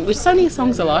 Yeah. Which so many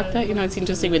songs are like that. You know, it's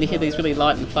interesting when you hear these really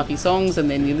light and fluffy songs, and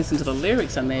then you listen to the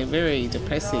lyrics, and they're very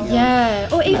depressing. Yeah,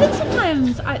 or even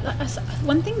sometimes,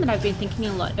 one thing that I've been thinking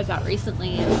a lot about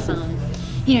recently is,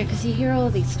 because you hear all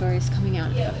of these stories coming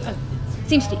out,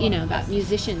 seems to, about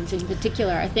musicians in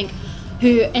particular, I think,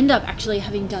 who end up actually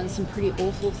having done some pretty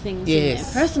awful things in their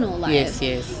personal lives.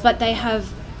 Yes. But they have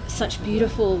such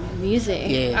beautiful music.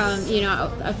 Yes.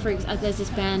 There's this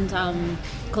band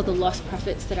called the Lost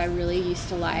Prophets that I really used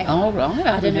to like. Oh, right.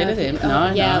 I haven't heard of them.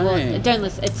 No. Well, don't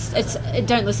listen.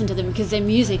 Don't listen to them because their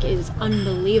music is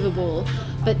unbelievable.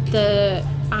 But the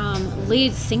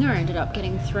lead singer ended up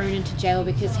getting thrown into jail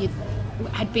because he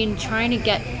had been trying to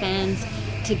get fans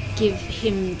to give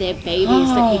him their babies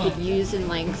that he could use in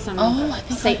like some I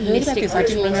think I heard about satanistic this. I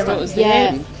didn't ritual remember stuff. it was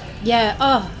Yeah, them. yeah.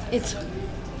 Oh, it's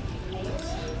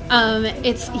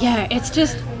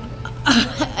just,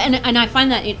 and I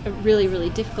find that really, really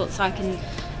difficult. So I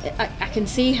can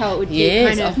see how it would be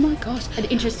kind of oh my gosh, an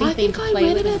interesting I thing think to I play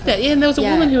read with. about that. Yeah, and there was a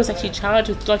Yeah. woman who was actually charged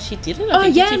with, like, she did it. Oh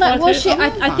Did yeah, she like, fight well,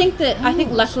 her? I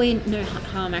think luckily no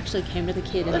harm actually came to the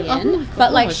kid in the Oh end. my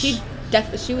But like gosh.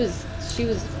 she was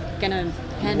gonna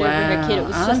hand over her kid. It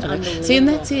was just unbelievable. See, and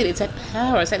that's it. It's that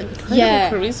power. It's that incredible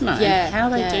charisma and how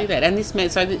they do that. And this man,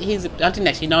 so I didn't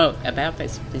actually know about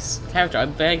this character. I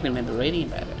vaguely remember reading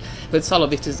about it. But Solar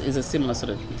Victus is a similar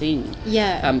sort of thing.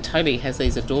 Yeah. Toby has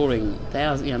these adoring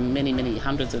many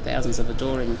hundreds of thousands of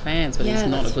adoring fans, but he's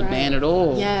not a good man at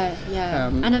all. Yeah.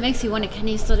 And it makes you wonder: can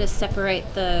he sort of separate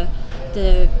the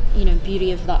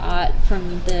beauty of the art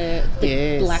from the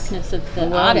blackness of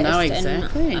the artist? No,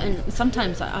 exactly. And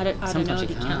sometimes I don't know if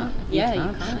you can't. You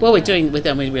can't. Well,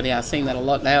 we really are seeing that a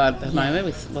lot now at the moment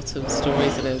with lots of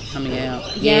stories that are coming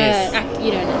out.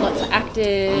 Yeah, lots of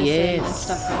actors and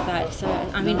stuff like that. So,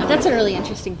 I mean, that's a really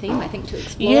interesting theme, I think, to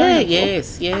explore.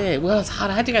 Yeah. Well, it's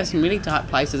hard. I had to go to some really dark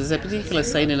places. There's a particular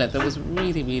scene in it that was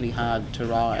really, really hard to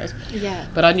write. Yeah.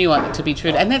 But I knew it to be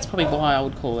true. And that's probably why I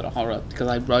would call it a horror, because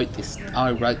I wrote this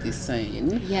I wrote this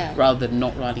scene, Yeah. rather than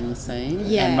not writing the scene,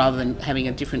 Yeah. and rather than having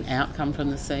a different outcome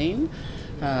from the scene.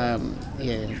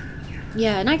 Yeah.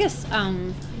 Yeah, and I guess,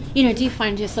 do you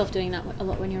find yourself doing that a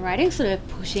lot when you're writing, sort of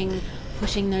pushing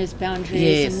those boundaries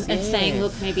Yes, and saying, yes.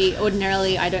 look, maybe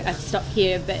ordinarily I'd stop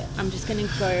here, but I'm just going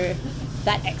to go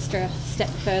that extra step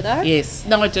further. Yes,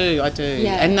 no, I do.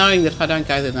 Yeah. And knowing that if I don't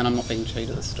go there, then I'm not being true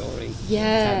to the story.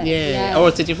 Yeah, yeah. Or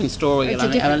it's a different story. It's a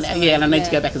different story, and I need yeah.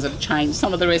 to go back and sort of change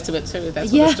some of the rest of it too, if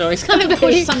that's Yeah. what the story's going to be.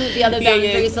 Push some of the other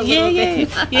boundaries a little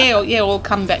bit. or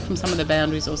come back from some of the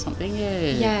boundaries or something,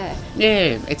 Yeah.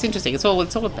 Yeah, it's interesting. It's all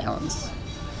a balance.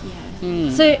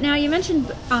 Yeah. So now you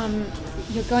mentioned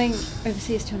you're going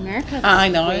overseas to America this I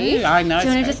know. week. Do you want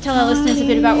to just tell our listeners a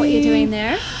bit about what you're doing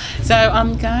there? So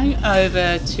I'm going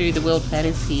over to the World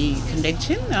Fantasy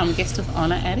Convention. I'm guest of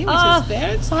honour at it, which is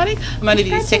very exciting. I'm only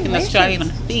the second Australian. I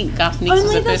think Garth Nix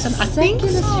was the first one. I think so.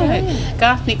 Australian.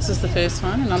 Garth Nix was the first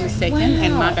one, and I'm the second. Wow.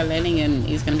 And Margot Lanningham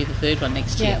is going to be the third one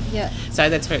next year. Yeah. So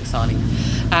that's very exciting.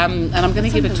 And I'm going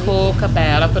to give a talk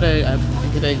about. I've got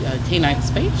a keynote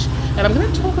speech, and I'm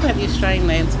going to talk about the Australian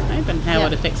landscape and how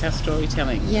it affects our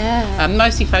storytelling. Yeah. I'm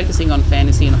mostly focusing on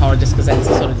fantasy and horror just because that's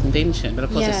the sort of convention, but of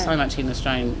course Yeah. there's so much in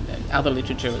Australian other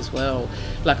literature as well.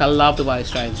 Like I love the way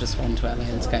Australians respond to our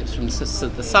landscapes, from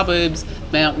the suburbs,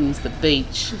 mountains, the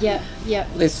beach. Yeah.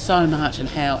 There's so much, and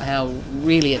how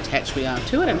really attached we are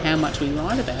to it, and how much we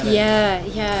write about it. Yeah.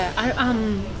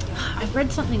 I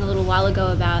read something a little while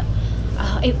ago about.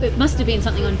 It must have been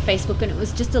something on Facebook, and it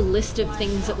was just a list of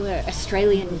things that were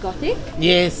Australian Gothic.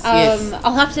 Yes.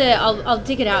 I'll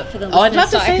dig it out for the listeners. I'd love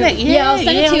to see that. I'll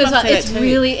send it to you as well. I'd love to see It's that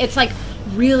too. it's like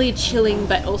really chilling,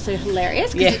 but also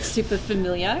hilarious because Yes. it's super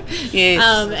familiar. Yes.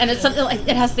 And it's something like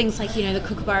it has things like the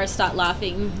kookaburras start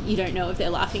laughing. You don't know if they're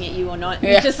laughing at you or not.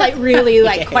 Yeah. It's just like really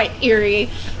like Yeah. quite eerie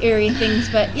things.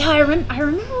 But yeah, I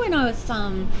remember when I was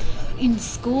in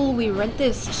school, we read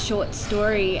this short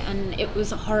story, and it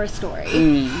was a horror story.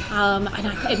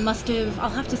 It must have. I'll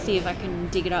have to see if I can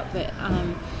dig it up, but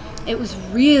it was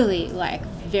really like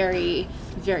very,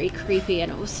 very creepy,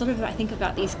 and it was sort of, I think,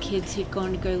 about these kids who'd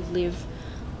gone to go live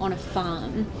on a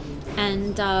farm,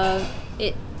 and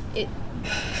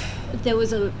there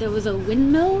was a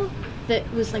windmill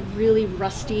that was like really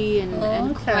rusty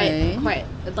and quite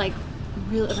like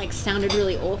really like sounded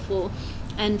really awful.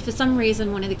 And for some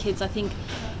reason, one of the kids, I think,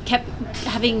 kept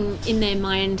having in their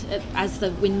mind, as the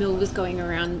windmill was going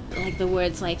around, like the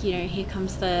words like, here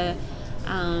comes the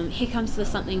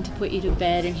something to put you to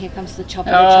bed, and here comes the chopper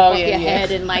to chop off your head,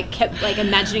 and like kept like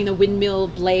imagining the windmill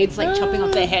blades like chopping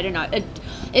off their head, and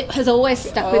it has always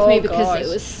stuck with me because it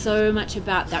was so much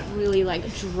about that really like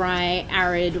dry,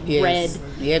 arid, red,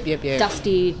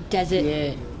 dusty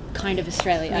desert kind of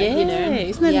Australia.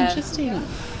 Isn't that interesting?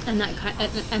 And that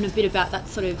and a bit about that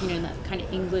sort of that kind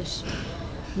of English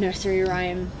nursery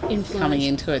rhyme influence Coming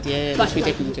into it, but which we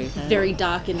like definitely do have. very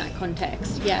dark in that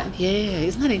context.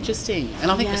 Isn't that interesting?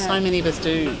 And I think that so many of us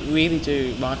really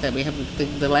do write that. We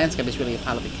have the landscape is really a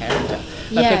part of the character.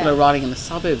 Like people are writing in the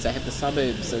suburbs, they have the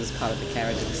suburbs as part of the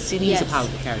character. The cities are part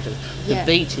of the character. The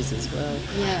beaches as well.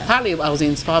 Partly I was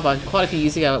inspired by quite a few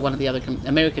years ago at one of the other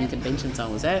American conventions I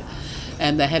was at.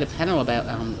 And they had a panel about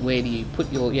where do you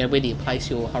put where do you place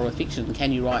your horror fiction?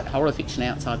 Can you write horror fiction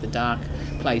outside the dark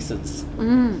places?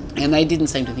 And they didn't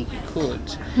seem to think you could.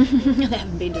 They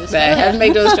haven't been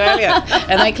to Australia.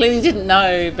 And they clearly didn't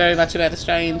know very much about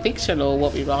Australian fiction or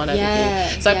what we write over here.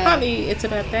 So partly it's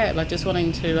about that, like just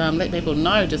wanting to let people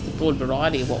know just the broad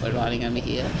variety of what we're writing over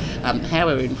here, how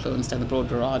we're influenced, and the broad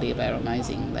variety of our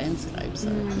amazing landscape.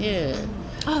 So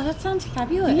Oh, that sounds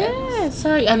fabulous. Yeah,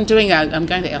 so I'm going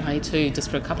to LA too,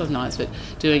 just for a couple of nights, but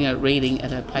doing a reading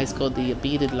at a place called the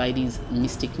Bearded Ladies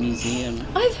Mystic Museum.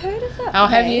 I've heard of that. Oh,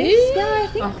 have you? Yeah, I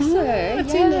think so.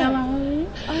 It's in LA.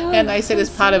 Oh, and they said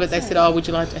as part of it, they said, would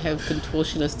you like to have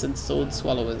contortionists and sword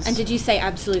swallowers? And did you say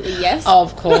absolutely yes?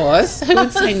 Of course. Who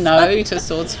would say no to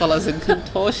sword swallowers and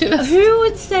contortionists? Who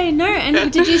would say no?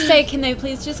 And did you say, can they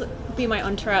please just be my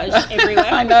entourage everywhere?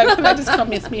 I know. Can they just come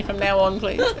with me from now on,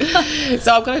 please?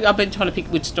 So I've been trying to pick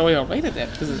which story I'll read at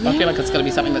that, because I feel like it's going to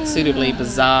be something that's suitably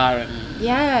bizarre and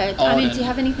I mean, do you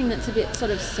have anything that's a bit sort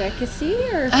of circusy,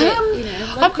 or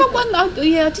I've got one. I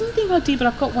didn't think I did, but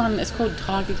I've got one. It's called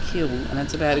Tiger Kill, and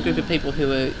it's about a group of people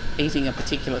who are eating a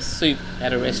particular soup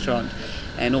at a restaurant,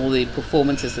 and all the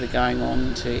performances that are going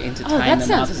on to entertain them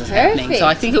while this is happening. So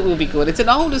I think it will be good. It's an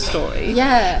older story.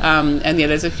 And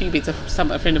there's a few bits. A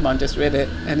friend of mine just read it,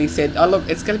 and he said, "Oh look,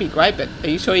 it's going to be great, but are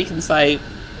you sure you can say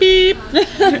beep?"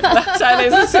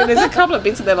 So there's a couple of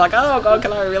bits, and they're like, "Oh God,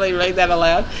 can I really read that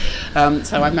aloud?"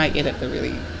 So I may edit the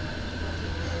really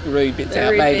rude bits The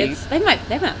out, rude maybe. bits. They might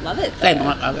love it. They though.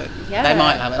 might love it. Yeah. They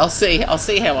might love it. I'll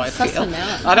see how I Suss feel. them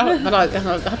out. I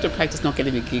have to practice not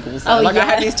getting the giggles. Oh, I yeah.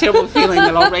 have this terrible feeling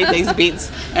that I'll read these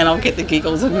bits and I'll get the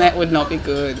giggles, and that would not be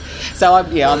good. So I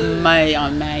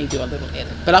may do a little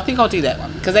edit, but I think I'll do that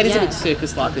one because that is a bit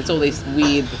circus-like. There's all these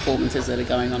weird performances that are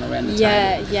going on around the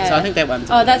table. Yeah. So I think that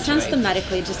one's. Oh, that sounds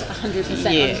thematically just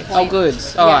 100%. Yeah. On point. Oh, good.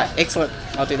 All right. Excellent.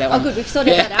 I'll do that one. Oh, good. We've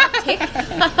sorted that out. Tick.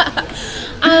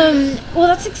 Well,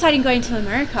 that's exciting going to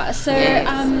America. So,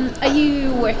 are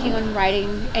you working on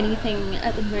writing anything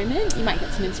at the moment? You might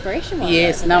get some inspiration. While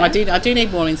Yes, you're no, over I there. do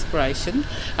need more inspiration.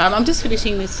 I'm just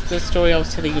finishing the story I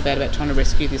was telling you about trying to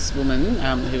rescue this woman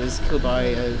who was killed by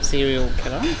a serial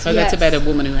killer. So that's about a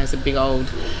woman who has a big old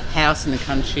house in the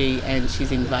country, and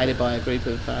she's invaded by a group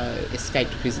of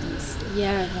escaped prisoners.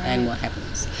 Yeah, right. And what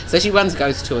happens? So she runs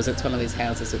ghost tours. It's one of these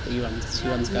houses that she runs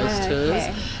ghost tours,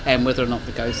 okay. and whether or not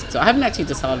the ghosts. I haven't actually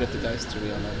decided if the ghosts are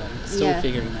real or not. I'm still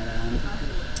figuring that out.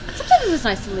 Sometimes it's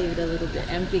nice to leave it a little bit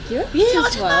ambiguous. Yeah, I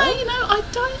as don't well. know. I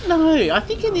don't know. I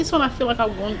think in this one, I feel like I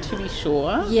want to be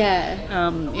sure. Yeah.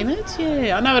 In it,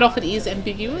 yeah. I know it often is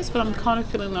ambiguous, but I'm kind of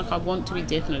feeling like I want to be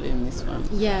definite in this one.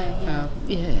 Yeah.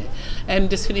 Yeah. And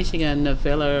just finishing a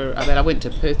novella. I went to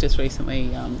Perth just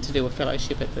recently to do a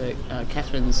fellowship at the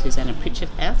Catherine Susanna Pritchett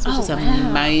House, which is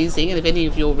amazing. And if any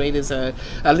of your readers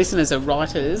listeners are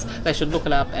writers, they should look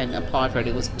it up and apply for it.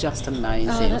 It was just amazing.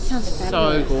 Oh, that sounds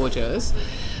fabulous. So gorgeous.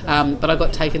 But I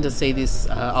got taken to see this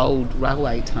old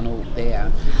railway tunnel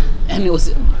there, and it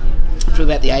was from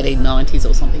about the 1890s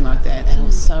or something like that, and it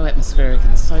was so atmospheric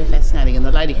and so fascinating. And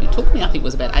the lady who took me, I think,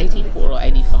 was about 84 or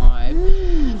 85,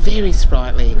 very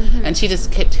sprightly, and she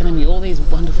just kept telling me all these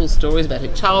wonderful stories about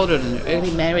her childhood and her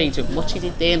early marriage and what she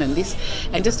did then and this,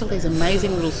 and just all these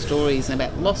amazing little stories and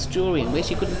about lost jewellery and where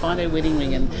she couldn't find her wedding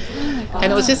ring, and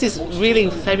it was just this really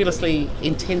fabulously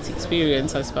intense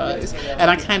experience, I suppose.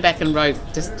 And I came back and wrote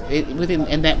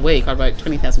in that week I wrote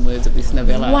 20,000 words of this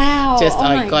novella. Wow!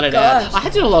 I got it out. I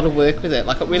had to do a lot of work with it.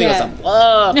 Like it really was like,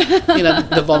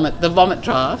 the vomit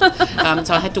draft.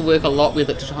 So I had to work a lot with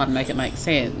it to try and make it make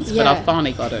sense. But I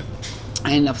finally got it.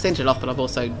 And I've sent it off, but I've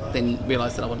also then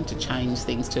realised that I wanted to change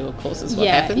things too, of course, is what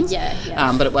happens.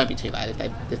 But it won't be too late.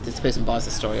 If this person buys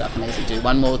the story, I can easily do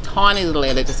one more tiny little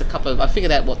edit, just a couple of... I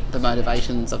figured out what the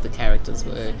motivations of the characters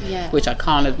were, which I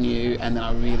kind of knew, and then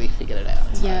I really figured it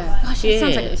out. So, Gosh, it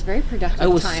sounds like it was very productive.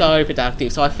 It was so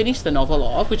productive. So I finished the novel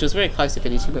off, which was very close to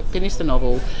finishing, but finished the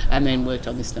novel and then worked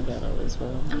on this novella as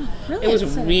well. Oh, brilliant. It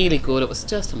was really good. It was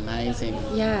just amazing.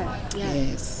 Yeah.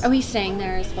 Yes. Are we staying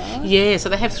there as well? Yeah, so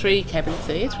they have 3 cabins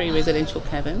there, 3 residential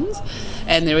cabins,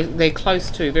 and they're very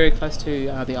close to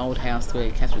the old house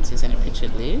where Catherine Susanna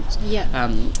Pritchett lived.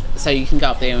 Yeah. So you can go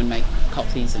up there and make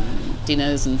coffees and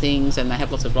dinners and things, and they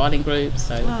have lots of writing groups.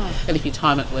 So, and if you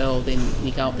time it well, then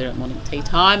you go up there at morning tea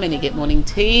time and you get morning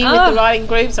tea with the writing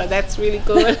group. So that's really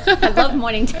good. I love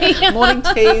morning tea. Morning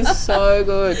tea is so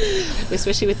good,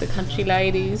 especially with the country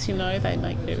ladies. You know, they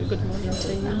make very good morning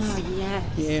teas. Oh yes.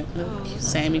 Yeah, little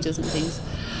sandwiches and things.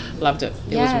 Loved it.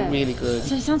 It was really good.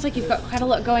 So it sounds like you've got quite a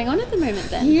lot going on at the moment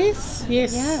then. Yes.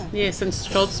 And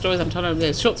short stories.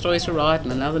 There's short stories to write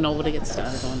and another novel to get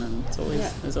started on, and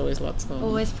there's always lots of.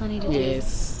 Always plenty to do.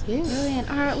 Yes. Brilliant.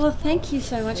 All right. Well, thank you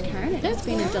so much, Karen. It's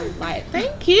been a delight.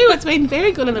 Thank you. It's been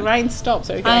very good, and the rain stopped,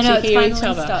 so we can actually hear each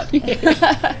other. Stopped. Okay.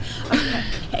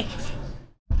 Thanks.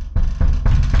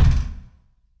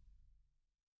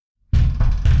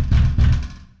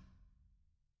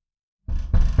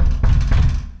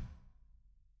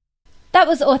 That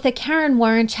was author Karen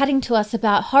Warren chatting to us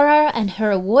about horror and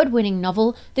her award-winning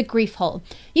novel, The Grief Hole.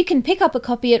 You can pick up a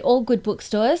copy at all good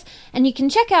bookstores, and you can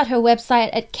check out her website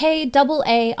at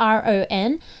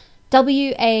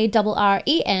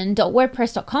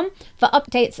KAARONWARREN.wordpress.com for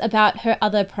updates about her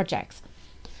other projects.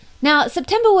 Now,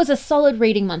 September was a solid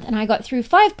reading month and I got through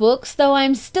 5 books, though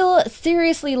I'm still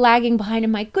seriously lagging behind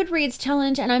in my Goodreads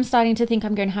challenge, and I'm starting to think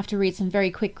I'm going to have to read some very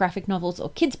quick graphic novels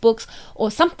or kids' books or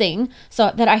something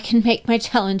so that I can make my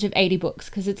challenge of 80 books,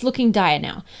 because it's looking dire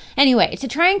now. Anyway, to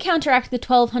try and counteract the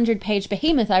 1,200-page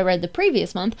behemoth I read the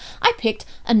previous month, I picked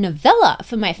a novella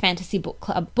for my Fantasy Book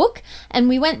Club book, and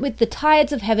we went with The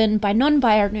Tides of Heaven by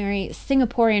non-binary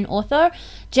Singaporean author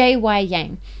J.Y.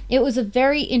 Yang. It was a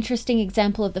very interesting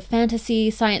example of the fantasy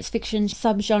science fiction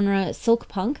subgenre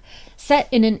silkpunk, set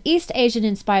in an East Asian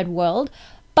inspired world,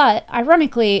 but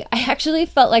ironically, I actually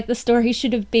felt like the story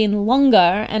should have been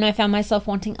longer, and I found myself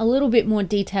wanting a little bit more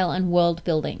detail and world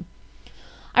building.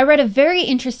 I read a very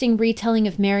interesting retelling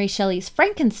of Mary Shelley's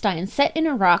Frankenstein set in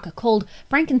Iraq called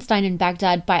Frankenstein in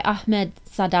Baghdad by Ahmed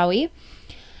Sadawi.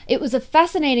 It was a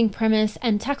fascinating premise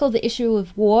and tackled the issue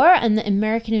of war and the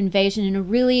American invasion in a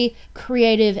really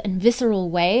creative and visceral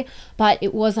way, but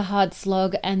it was a hard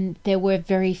slog and there were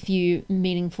very few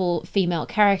meaningful female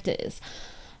characters.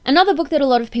 Another book that a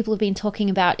lot of people have been talking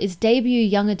about is debut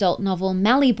young adult novel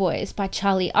Mallee Boys by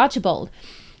Charlie Archibald.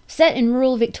 Set in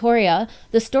rural Victoria,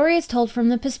 the story is told from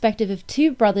the perspective of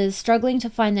two brothers struggling to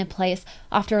find their place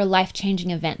after a life-changing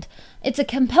event. It's a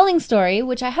compelling story,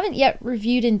 which I haven't yet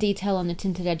reviewed in detail on the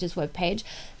Tinted Edges webpage,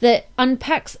 that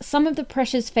unpacks some of the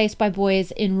pressures faced by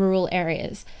boys in rural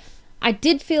areas. I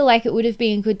did feel like it would have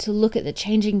been good to look at the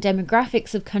changing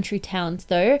demographics of country towns,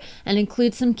 though, and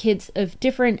include some kids of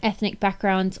different ethnic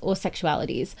backgrounds or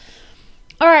sexualities.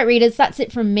 Alright readers, that's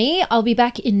it from me. I'll be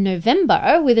back in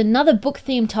November with another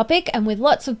book-themed topic and with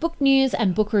lots of book news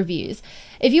and book reviews.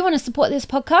 If you want to support this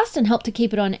podcast and help to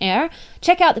keep it on air,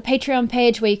 check out the Patreon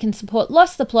page where you can support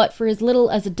Lost the Plot for as little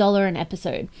as $1 an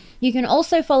episode. You can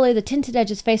also follow the Tinted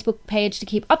Edges Facebook page to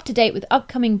keep up to date with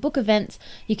upcoming book events.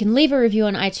 You can leave a review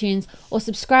on iTunes or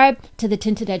subscribe to the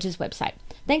Tinted Edges website.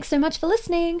 Thanks so much for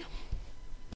listening!